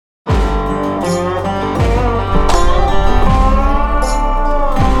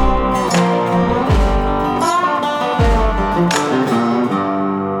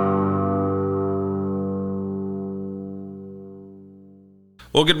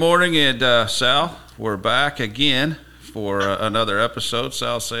Well, good morning, and Sal, we're back again for another episode.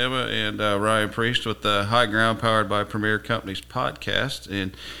 Sal Sama and Ryan Priest with the High Ground powered by Premier Companies podcast,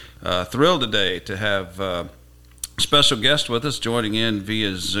 and thrilled today to have a special guest with us joining in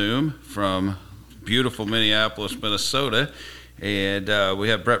via Zoom from beautiful Minneapolis, Minnesota. And we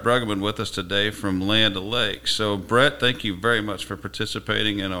have Brett Bruggeman with us today from Land O'Lakes. So, Brett, thank you very much for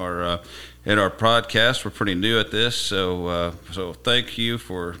participating in our podcast. We're pretty new at this, so thank you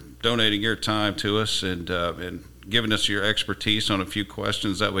for donating your time to us and giving us your expertise on a few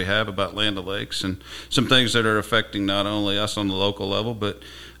questions that we have about Land O'Lakes and some things that are affecting not only us on the local level, but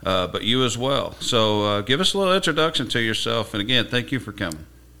you as well. So, give us a little introduction to yourself, and again, thank you for coming.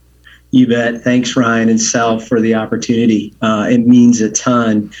 You bet. Thanks, Ryan and Sal, for the opportunity. It means a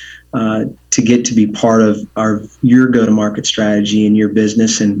ton to get to be part of your go-to-market strategy in your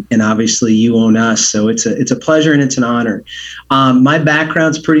business, and obviously you own us, so it's a pleasure and it's an honor. My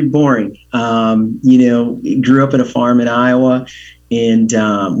background's pretty boring. Grew up in a farm in Iowa, and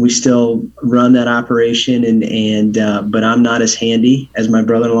we still run that operation, but I'm not as handy as my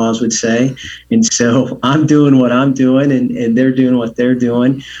brother-in-laws would say, and so I'm doing what I'm doing, and they're doing what they're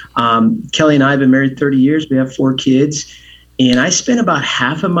doing. Kelly and I have been married 30 years. We have 4 kids, and I spent about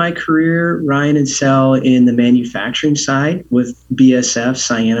half of my career, Ryan and Sal, in the manufacturing side with BSF,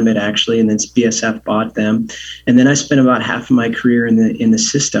 Cyanamid actually, and then BSF bought them, and then I spent about half of my career in the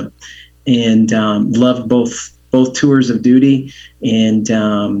system, and loved both tours of duty, and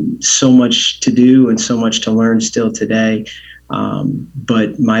so much to do and so much to learn still today.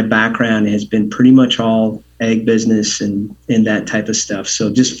 But my background has been pretty much all ag business and that type of stuff.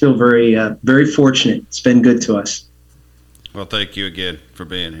 So just feel very, very fortunate. It's been good to us. Well, thank you again for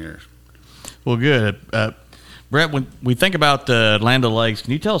being here. Well, good. Brett, when we think about Land O'Lakes,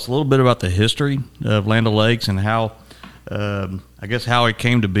 can you tell us a little bit about the history of Land O'Lakes and how, how it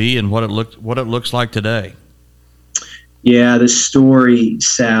came to be and what it looks like today? Yeah, the story,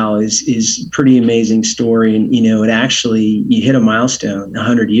 Sal, is pretty amazing story. And, it actually, you hit a milestone,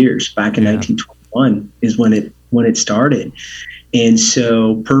 100 years back in 1921 is when it started. And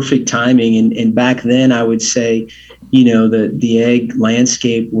so perfect timing. And back then I would say, the ag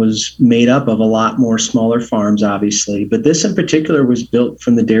landscape was made up of a lot more smaller farms, obviously. But this in particular was built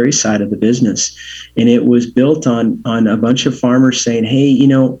from the dairy side of the business. And it was built on a bunch of farmers saying, hey,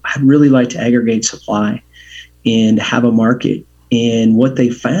 I'd really like to aggregate supply and have a market. And what they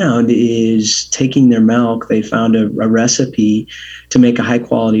found is taking their milk, they found a recipe to make a high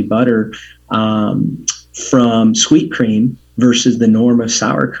quality butter from sweet cream versus the norm of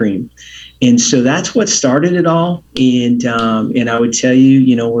sour cream. And so that's what started it all. And I would tell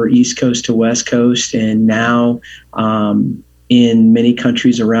you, we're East Coast to West Coast, and now in many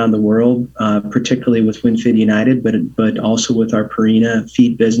countries around the world, particularly with Winfield United, but also with our Purina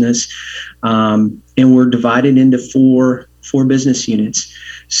feed business. And we're divided into four business units.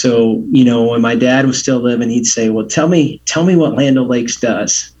 So, when my dad was still living, he'd say, well, tell me what Land O'Lakes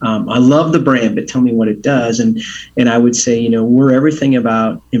does. I love the brand, but tell me what it does. And I would say, we're everything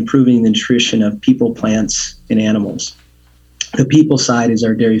about improving the nutrition of people, plants, and animals. The people side is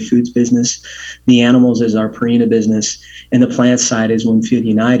our dairy foods business. The animals is our Purina business. And the plant side is Winfield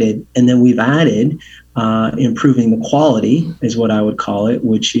United. And then we've added improving the quality is what I would call it,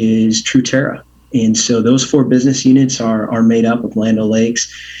 which is Truterra. And so those 4 business units are made up of Land O'Lakes.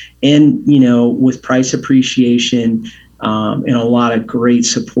 And, with price appreciation and a lot of great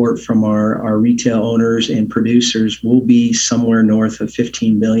support from our retail owners and producers, we'll be somewhere north of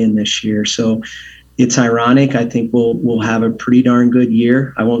 $15 billion this year. So it's ironic. I think we'll have a pretty darn good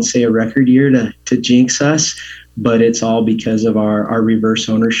year. I won't say a record year to jinx us, but it's all because of our reverse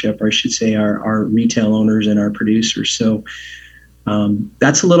ownership, or I should say our retail owners and our producers. So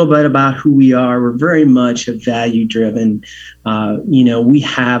that's a little bit about who we are. We're very much a value driven. We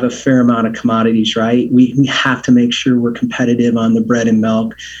have a fair amount of commodities, right? We have to make sure we're competitive on the bread and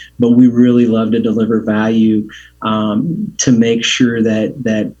milk, but we really love to deliver value to make sure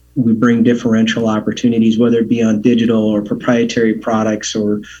that we bring differential opportunities, whether it be on digital or proprietary products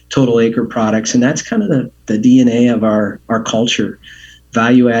or total acre products. And that's kind of the DNA of our culture,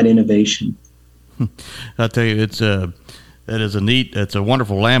 value add innovation. I'll tell you, it's a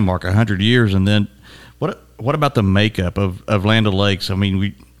wonderful landmark, 100 years. And then what about the makeup of Land O'Lakes? I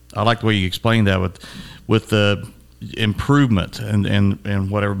mean, I like the way you explained that with the improvement and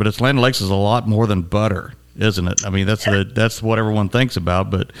whatever, but Land O'Lakes is a lot more than butter, isn't it? I mean, that's what everyone thinks about,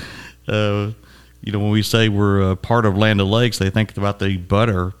 but when we say we're a part of Land O'Lakes, they think about the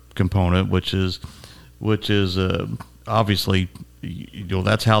butter component, which is obviously,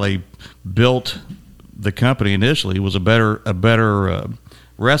 that's how they built the company initially, was a better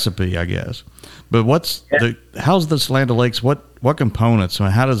recipe, I guess. But how's this Land O'Lakes? What components? I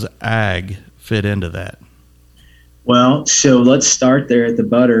mean, how does ag fit into that? Well, so let's start there at the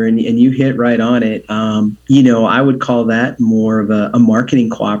butter, and you hit right on it. I would call that more of a marketing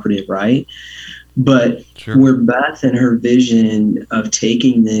cooperative, right? But sure. Where Beth and her vision of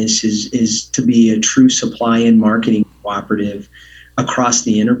taking this is to be a true supply and marketing cooperative across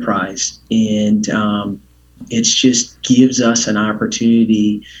the enterprise. And it just gives us an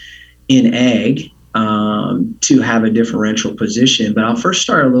opportunity in ag to have a differential position. But I'll first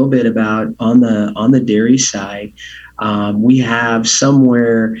start a little bit about on the dairy side. We have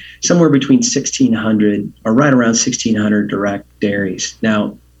somewhere between 1,600 or right around 1,600 direct dairies.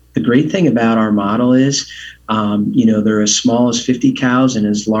 Now, the great thing about our model is, they're as small as 50 cows and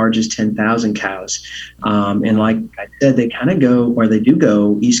as large as 10,000 cows. And like I said, they do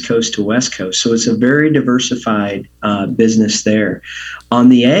go East Coast to West Coast. So it's a very diversified business there. On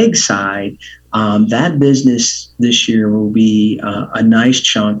the ag side, that business this year will be a nice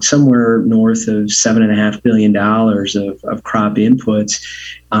chunk, somewhere north of $7.5 billion of crop inputs.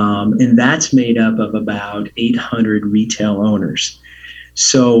 And that's made up of about 800 retail owners.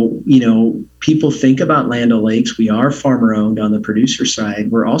 So, people think about Land O'Lakes. We are farmer owned on the producer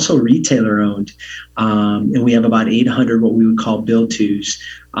side. We're also retailer owned. And we have about 800 what we would call build-tos.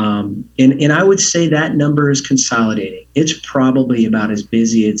 And I would say that number is consolidating. It's probably about as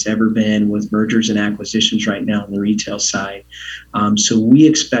busy as it's ever been with mergers and acquisitions right now on the retail side. So we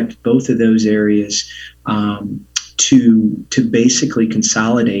expect both of those areas to basically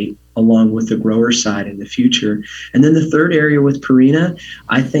consolidate along with the grower side in the future. And then the third area with Purina,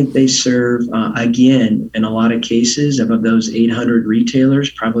 I think they serve, again, in a lot of cases, of those 800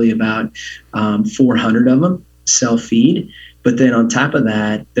 retailers, probably about 400 of them sell feed. But then on top of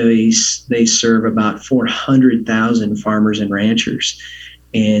that, they serve about 400,000 farmers and ranchers.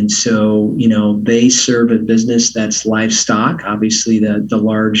 And so, they serve a business that's livestock, obviously the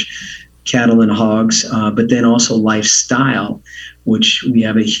large cattle and hogs, but then also lifestyle, which we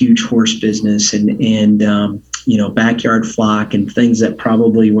have a huge horse business and backyard flock and things that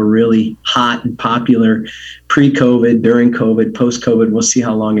probably were really hot and popular pre-COVID, during COVID, post-COVID. We'll see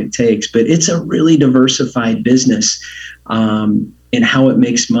how long it takes. But it's a really diversified business and how it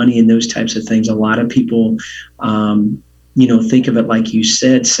makes money and those types of things. A lot of people think of it, like you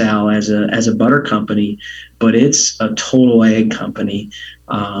said, Sal, as a butter company, but it's a total ag company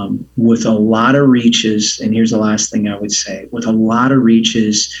with a lot of reaches. And here's the last thing I would say: with a lot of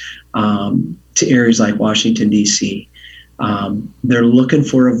reaches to areas like Washington, D.C. They're looking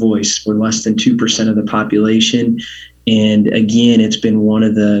for a voice. We're less than 2% of the population. And again, it's been one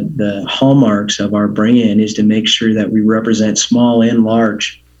of the hallmarks of our brand is to make sure that we represent small and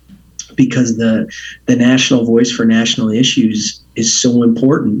large, because the national voice for national issues is so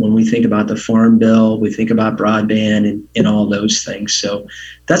important when we think about the Farm Bill, we think about broadband and all those things. So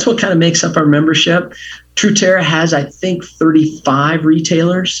that's what kind of makes up our membership. Truterra has, I think, 35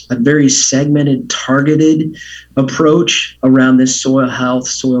 retailers, a very segmented, targeted approach around this soil health,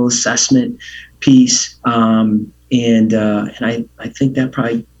 soil assessment piece. And I think that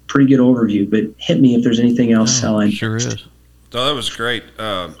probably pretty good overview, but hit me if there's anything else, Sal. Sure is. Oh, that was great.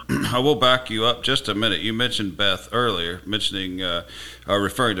 I will back you up just a minute. You mentioned Beth earlier,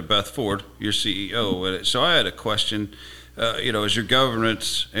 referring to Beth Ford, your CEO. So I had a question. As your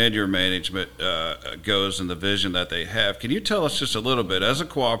governance and your management goes and the vision that they have, can you tell us just a little bit? As a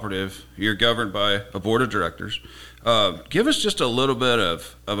cooperative, you're governed by a board of directors. Give us just a little bit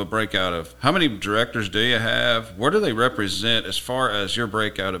of a breakout of how many directors do you have? What do they represent as far as your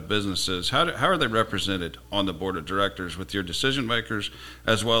breakout of businesses? How are they represented on the board of directors with your decision makers,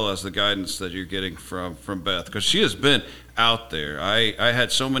 as well as the guidance that you're getting from Beth? Because she has been out there. I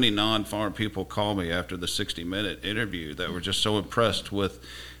had so many non-farm people call me after the 60-minute interview that were just so impressed with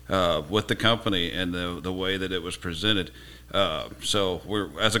the company and the way that it was presented. So we're,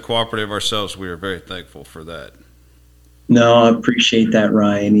 as a cooperative ourselves, we are very thankful for that. No, I appreciate that,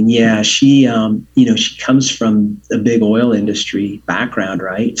 Ryan. And yeah, she comes from a big oil industry background,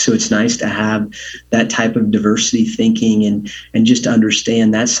 right? So it's nice to have that type of diversity thinking and just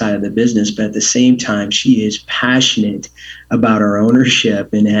understand that side of the business. But at the same time, she is passionate about our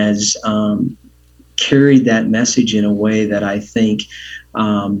ownership and has carried that message in a way that I think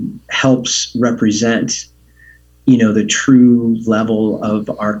helps represent, the true level of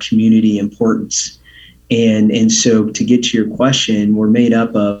our community importance. And so to get to your question, we're made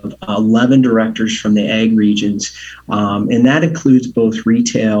up of 11 directors from the ag regions, and that includes both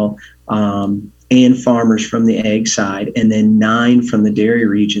retail and farmers from the ag side, and then 9 from the dairy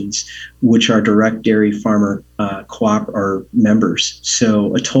regions, which are direct dairy farmer co-op or members.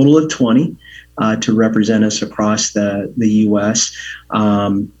 So a total of 20 to represent us across the U.S.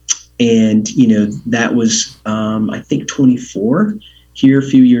 And, that was, I think, 24 here a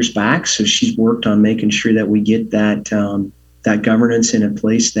few years back. So she's worked on making sure that we get that governance in a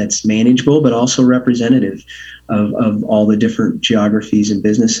place that's manageable, but also representative of all the different geographies and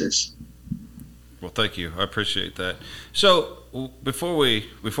businesses. Well, thank you. I appreciate that. So before we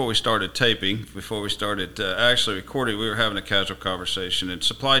started taping, before we started actually recording, we were having a casual conversation, and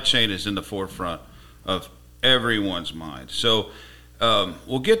supply chain is in the forefront of everyone's mind. So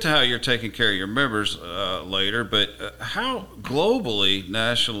we'll get to how you're taking care of your members later, but how globally,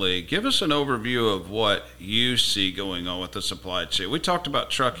 nationally, give us an overview of what you see going on with the supply chain. We talked about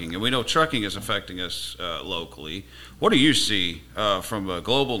trucking, and we know trucking is affecting us locally. What do you see from a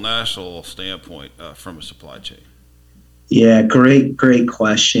global, national standpoint from a supply chain? Yeah, great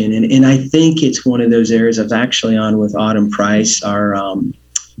question. And I think it's one of those areas. I was actually on with Autumn Price, our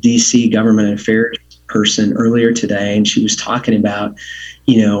DC government affairs person, earlier today, and she was talking about,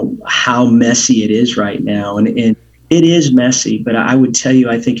 how messy it is right now. And it is messy, but I would tell you,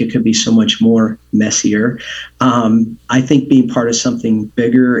 I think it could be so much more messier. I think being part of something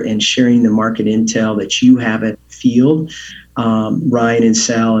bigger and sharing the market intel that you have at field, Ryan and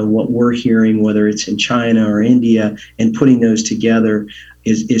Sal, and what we're hearing, whether it's in China or India, and putting those together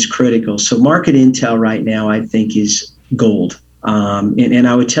is critical. So market intel right now, I think, is gold. And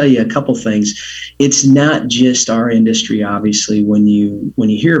I would tell you a couple things. It's not just our industry, obviously, when you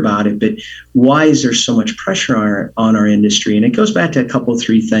hear about it, but why is there so much pressure on our industry? And it goes back to a couple,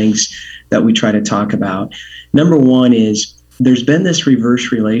 3 things that we try to talk about. Number one is there's been this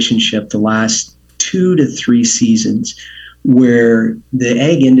reverse relationship the last 2 to 3 seasons where the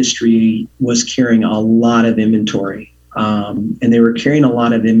ag industry was carrying a lot of inventory. And they were carrying a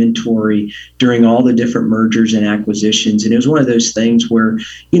lot of inventory during all the different mergers and acquisitions. And it was one of those things where,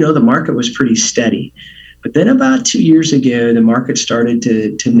 the market was pretty steady. But then about 2 years ago, the market started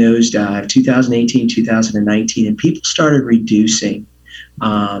to nosedive, 2018, 2019, and people started reducing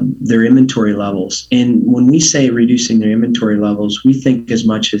their inventory levels. And when we say reducing their inventory levels, we think as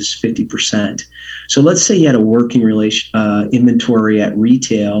much as 50%. So let's say you had a working inventory at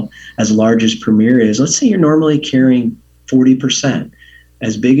retail as large as Premier is. Let's say you're normally carrying 40%.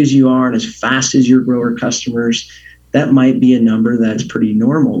 As big as you are and as fast as your grower customers, that might be a number that's pretty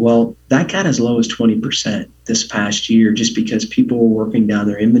normal. Well, that got as low as 20% this past year just because people were working down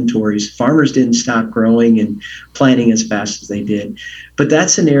their inventories. Farmers didn't stop growing and planting as fast as they did. But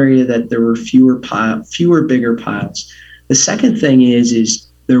that's an area that there were fewer bigger piles. The second thing is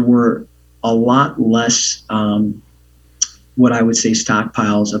there were a lot less what I would say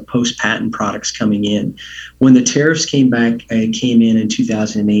stockpiles of post-patent products coming in. When the tariffs came in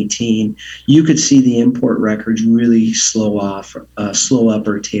 2018, you could see the import records really slow up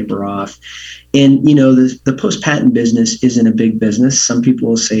or taper off. And, the post-patent business isn't a big business. Some people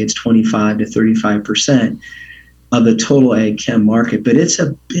will say it's 25 to 35% of the total ag chem market, but it's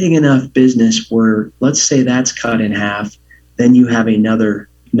a big enough business where, let's say that's cut in half, then you have another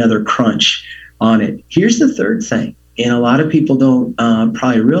crunch on it. Here's the third thing. And a lot of people don't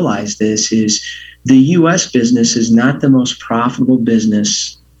probably realize this, is the U.S. business is not the most profitable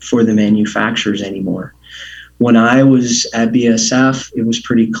business for the manufacturers anymore. When I was at BSF, it was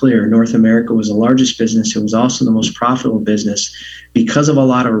pretty clear. North America was the largest business. It was also the most profitable business because of a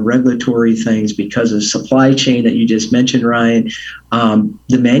lot of regulatory things, because of supply chain that you just mentioned, Ryan.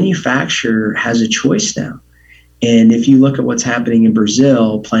 The manufacturer has a choice now. And if you look at what's happening in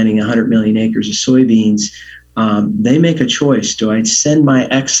Brazil, planting 100 million acres of soybeans, they make a choice. Do I send my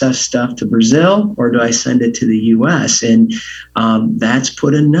excess stuff to Brazil or do I send it to the U.S.? And that's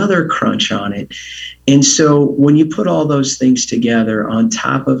put another crunch on it. And so when you put all those things together on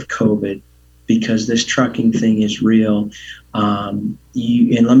top of COVID, because this trucking thing is real, and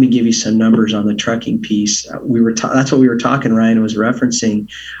let me give you some numbers on the trucking piece. That's what we were talking, Ryan was referencing.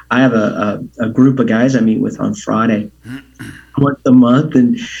 I have a group of guys I meet with on Friday once a month,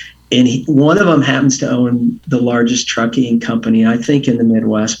 and one of them happens to own the largest trucking company, I think, in the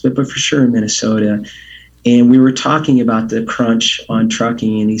Midwest, but for sure in Minnesota. And we were talking about the crunch on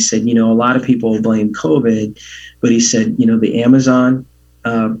trucking, and he said, a lot of people blame COVID, but he said, the Amazon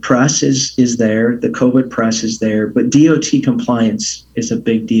press is there, the COVID press is there, but DOT compliance is a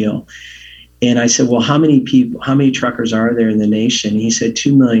big deal. And I said, well, how many truckers are there in the nation? And he said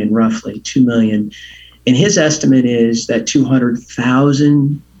 2 million, roughly 2 million. And his estimate is that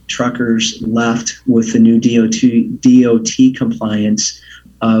 200,000 truckers left with the new DOT compliance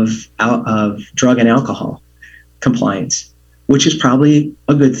of drug and alcohol compliance, which is probably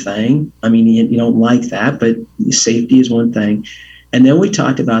a good thing. I mean, you don't like that, but safety is one thing. And then we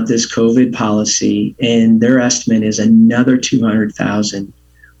talked about this COVID policy, and their estimate is another 200,000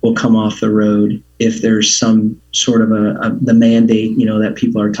 will come off the road if there's some sort of the mandate, that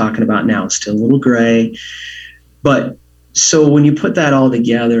people are talking about now. It's still a little gray. But so when you put that all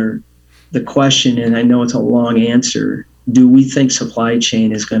together, the question, and I know it's a long answer, do we think supply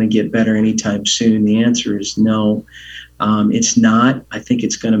chain is going to get better anytime soon? The answer is no. It's not. I think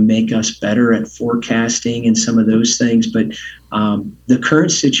it's going to make us better at forecasting and some of those things. But the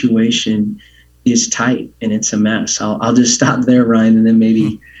current situation is tight and it's a mess. I'll just stop there, Ryan, and then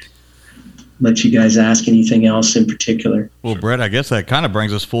maybe let you guys ask anything else in particular. Well, Brett, I guess that kind of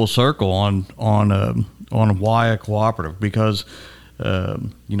brings us full circle on why a cooperative, because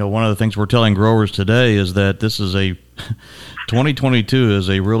one of the things we're telling growers today is that this is 2022 is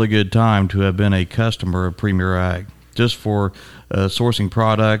a really good time to have been a customer of Premier Ag, just for sourcing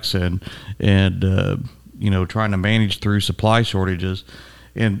products and trying to manage through supply shortages.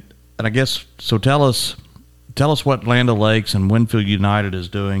 And I guess, so tell us what Land O'Lakes and Winfield United is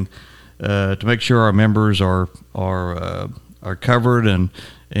doing to make sure our members are covered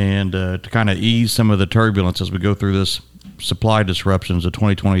and to kind of ease some of the turbulence as we go through this supply disruptions of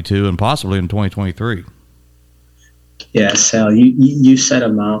 2022 and possibly in 2023. Yeah, Sal, you said a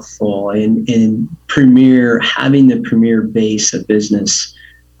mouthful. In Premier, having the Premier base of business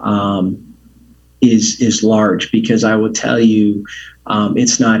is large, because I will tell you,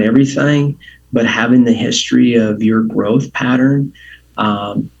 it's not everything, but having the history of your growth pattern,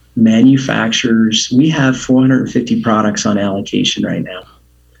 manufacturers, we have 450 products on allocation right now.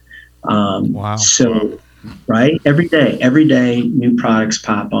 Wow. So, right, every day new products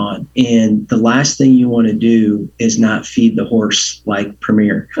pop on, and the last thing you want to do is not feed the horse like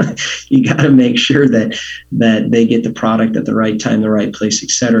Premier. You got to make sure that they get the product at the right time, the right place,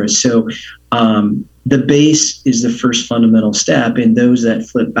 etc. So the base is the first fundamental step, and those that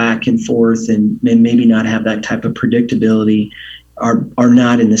flip back and forth and maybe not have that type of predictability are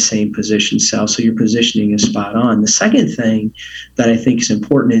not in the same position, Sal. So your positioning is spot on. The second thing that I think is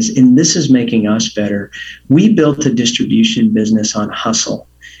important is, and this is making us better, we built a distribution business on hustle.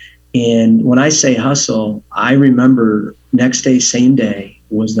 And when I say hustle, I remember next day, same day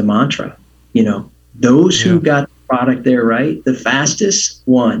was the mantra. Those who got the product there, right, the fastest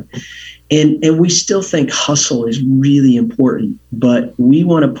won. And we still think hustle is really important, but we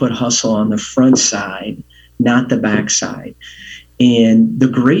want to put hustle on the front side, not the back side. And the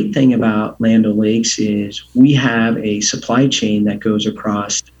great thing about Land O'Lakes is we have a supply chain that goes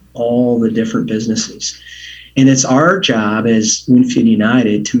across all the different businesses. And it's our job as Winfield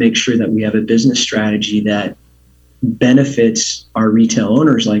United to make sure that we have a business strategy that benefits our retail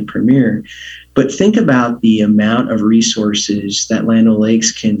owners like Premier. But think about the amount of resources that Land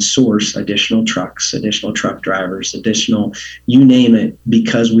O'Lakes can source: additional trucks, additional truck drivers, additional, you name it,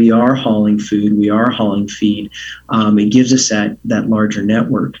 because we are hauling food, we are hauling feed. It gives us that larger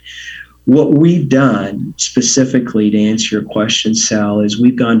network. What we've done specifically, to answer your question, Sal, is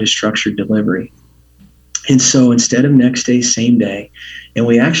we've gone to structured delivery. And so instead of next day, same day, and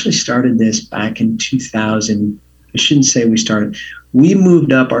we actually started this back in 2000, I shouldn't say we started, we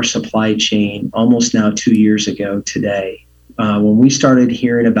moved up our supply chain almost now 2 years ago today. When we started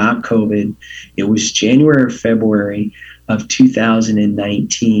hearing about COVID, it was January or February of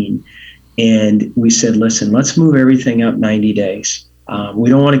 2019. And we said, listen, let's move everything up 90 days. We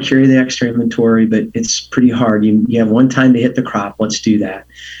don't want to carry the extra inventory, but it's pretty hard. You have one time to hit the crop. Let's do that.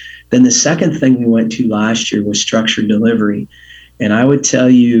 Then the second thing we went to last year was structured delivery. And I would tell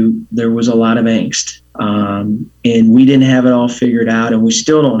you there was a lot of angst. And we didn't have it all figured out, and we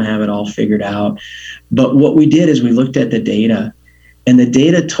still don't have it all figured out. But what we did is we looked at the data, and the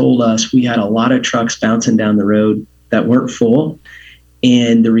data told us we had a lot of trucks bouncing down the road that weren't full.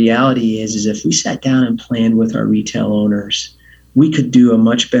 And the reality is if we sat down and planned with our retail owners, we could do a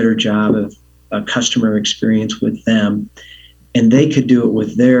much better job of a customer experience with them, and they could do it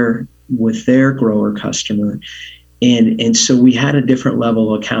with their grower customer. And so we had a different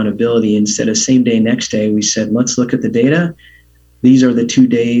level of accountability. Instead of same day, next day, we said, let's look at the data. These are the 2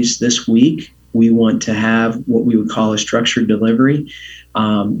 days this week. We want to have what we would call a structured delivery.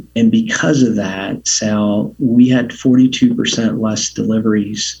 And because of that, Sal, we had 42% less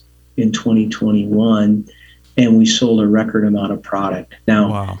deliveries in 2021, and we sold a record amount of product.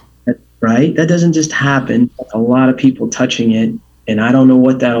 Now, wow. Right? That doesn't just happen. A lot of people touching it, and I don't know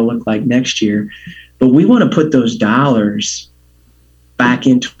what that'll look like next year. But we want to put those dollars back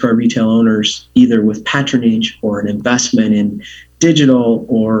into our retail owners, either with patronage or an investment digital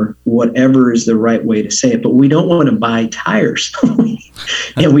or whatever is the right way to say it, but we don't want to buy tires.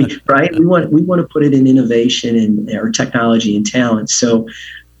 And we want to put it in innovation and or technology and talent. So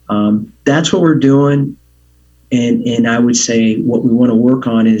that's what we're doing. And I would say what we want to work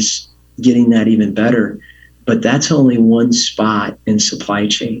on is getting that even better. But that's only one spot in supply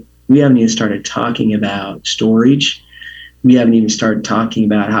chain. We haven't even started talking about storage. We haven't even started talking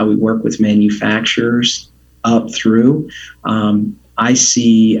about how we work with manufacturers up through. I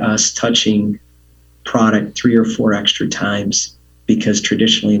see us touching product 3 or 4 extra times because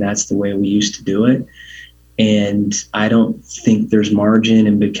traditionally that's the way we used to do it. And I don't think there's margin,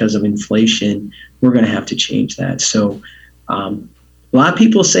 and because of inflation, we're going to have to change that. So a lot of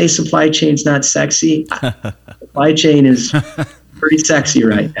people say supply chain's not sexy. Supply chain is pretty sexy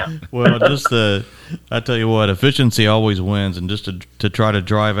right now. Well, I tell you what, efficiency always wins, and just to try to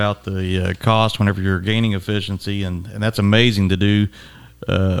drive out the cost whenever you're gaining efficiency, and that's amazing to do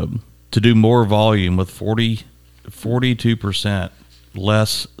more volume with 42%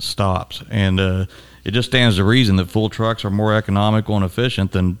 less stops, and it just stands to reason that full trucks are more economical and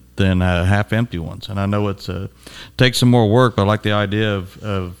efficient than half empty ones. And I know it takes some more work, but I like the idea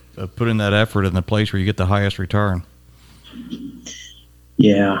of putting that effort in the place where you get the highest return.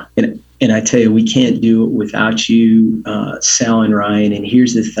 Yeah, and I tell you, we can't do it without you, Sal and Ryan. And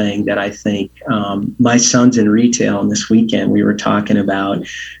here's the thing that I think, my son's in retail, and this weekend we were talking about,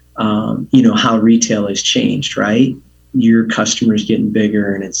 how retail has changed, right? Your customers getting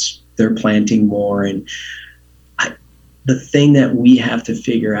bigger, and they're planting more. And the thing that we have to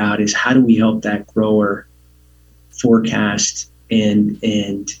figure out is how do we help that grower forecast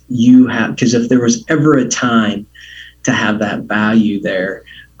and you have, because if there was ever a time to have that value there,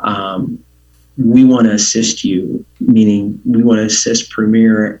 we want to assist you, meaning we want to assist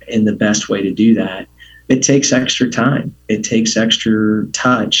Premier in the best way to do that. It takes extra time. It takes extra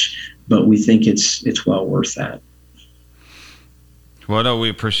touch, but we think it's well worth that. Well, no, we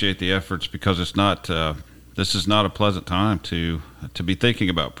appreciate the efforts because it's not. This is not a pleasant time to be thinking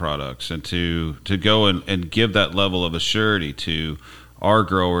about products and to go and give that level of assurity to our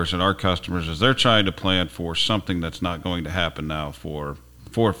growers and our customers as they're trying to plan for something that's not going to happen now for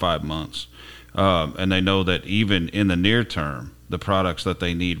 4 or 5 months, and they know that even in the near term, the products that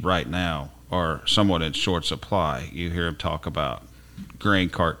they need right now are somewhat in short supply. You hear them talk about grain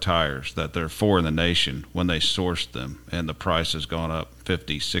cart tires that they're 4 in the nation when they sourced them, and the price has gone up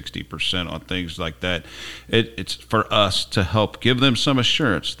 50-60% on things like that. It's for us to help give them some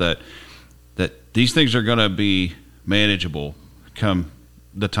assurance that these things are going to be manageable come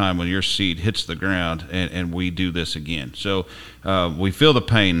the time when your seed hits the ground and we do this again. So we feel the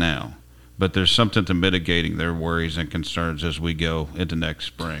pain now, but there's something to mitigating their worries and concerns as we go into next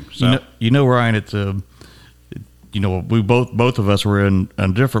spring. So Ryan, it's we both of us were in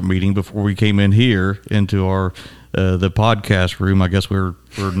a different meeting before we came in here into our the podcast room. I guess we're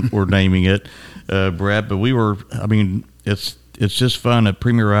naming it, Brett. But we were. I mean, it's just fun at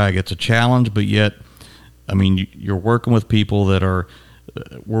Premier Ag. It's a challenge, but yet, I mean, you're working with people that are.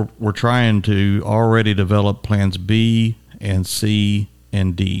 We're trying to already develop plans B and C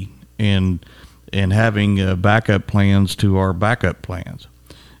and D, and having backup plans to our backup plans,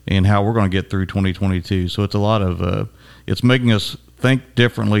 and how we're going to get through 2022. So it's a lot of it's making us think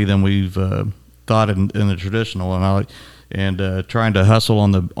differently than we've thought in the traditional, and trying to hustle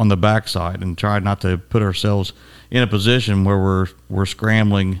on the backside and try not to put ourselves in a position where we're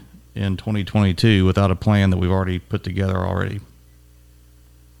scrambling in 2022 without a plan that we've already put together already.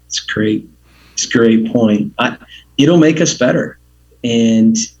 It's great. It's a great point. It'll make us better.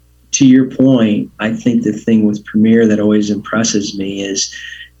 And to your point, I think the thing with Premier that always impresses me is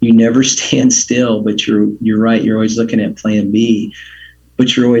you never stand still, but you're right. You're always looking at plan B,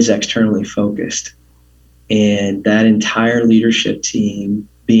 but you're always externally focused. And that entire leadership team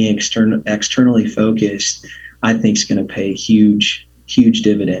being externally focused, I think is going to pay huge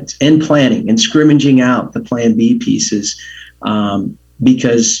dividends. And planning and scrimmaging out the plan B pieces,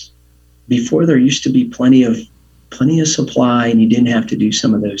 because before there used to be plenty of supply and you didn't have to do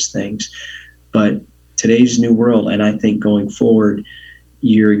some of those things. But today's new world, and I think going forward,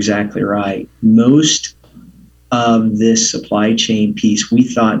 you're exactly right. Most of this supply chain piece, we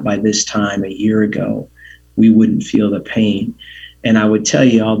thought by this time a year ago, we wouldn't feel the pain. And I would tell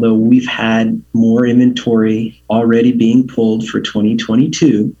you, although we've had more inventory already being pulled for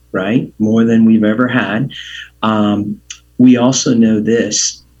 2022, right? More than we've ever had. We also know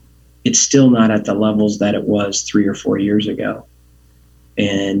this, it's still not at the levels that it was 3 or 4 years ago.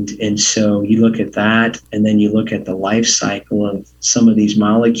 And so you look at that, and then you look at the life cycle of some of these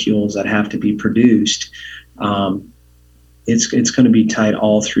molecules that have to be produced. it's going to be tight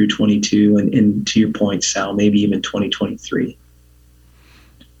all through 22, and to your point, Sal, maybe even 2023.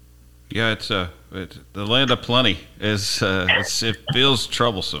 Yeah, it's the land of plenty. It feels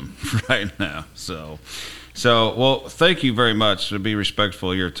troublesome right now. So, well, thank you very much. To be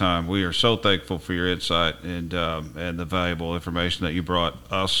respectful of your time, we are so thankful for your insight and the valuable information that you brought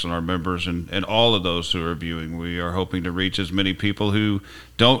us and our members and all of those who are viewing. We are hoping to reach as many people who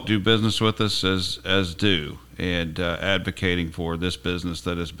don't do business with us as do, and advocating for this business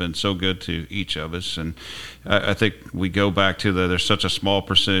that has been so good to each of us. And I think we go back to there's such a small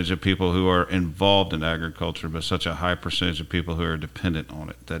percentage of people who are involved in agriculture, but such a high percentage of people who are dependent on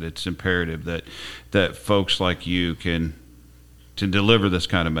it, that it's imperative that folks like you can deliver this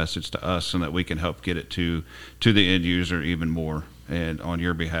kind of message to us, and that we can help get it to the end user even more, and on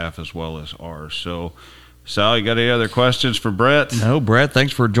your behalf as well as ours. So, Sal, you got any other questions for Brett? No, Brett,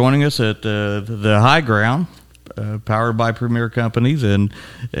 thanks for joining us at the High Ground, powered by Premier Companies, and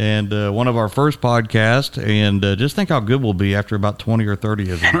one of our first podcasts. And just think how good we'll be after about 20 or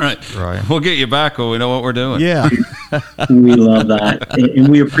 30 of these. Right. We'll get you back when we know what we're doing. Yeah. We love that, and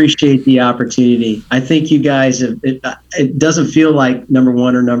we appreciate the opportunity. I think you guys it doesn't feel like number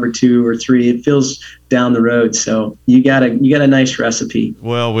one or number two or three. It feels down the road. So you got a nice recipe.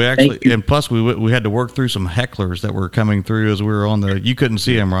 Well, we actually, and plus we had to work through some hecklers that were coming through as we were on you couldn't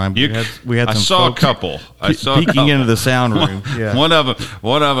see them, Ryan. We had some. I saw a couple. Peeking into the sound room. Yeah. One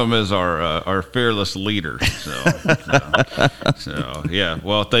of them is our fearless leader. So yeah.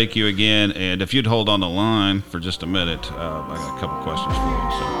 Well, thank you again. And if you'd hold on the line for just a minute, I got a couple questions for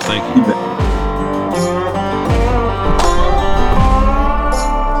you. So thank you.